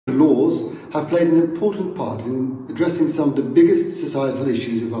laws have played an important part in addressing some of the biggest societal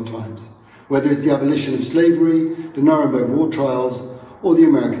issues of our times, whether it's the abolition of slavery, the Nuremberg war trials, or the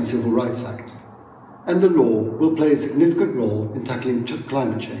American Civil Rights Act. And the law will play a significant role in tackling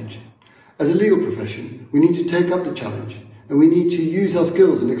climate change. As a legal profession, we need to take up the challenge, and we need to use our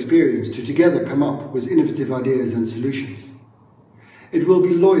skills and experience to together come up with innovative ideas and solutions. It will be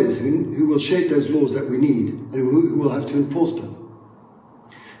lawyers who will shape those laws that we need and who will have to enforce them.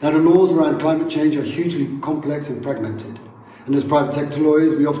 Now, the laws around climate change are hugely complex and fragmented, and as private sector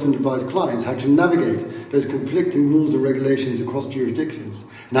lawyers we often advise clients how to navigate those conflicting rules and regulations across jurisdictions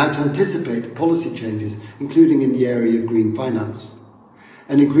and how to anticipate policy changes, including in the area of green finance.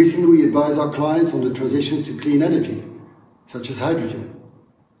 And increasingly we advise our clients on the transition to clean energy, such as hydrogen.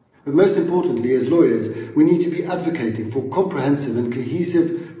 But most importantly, as lawyers, we need to be advocating for comprehensive and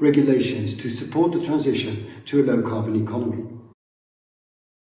cohesive regulations to support the transition to a low-carbon economy.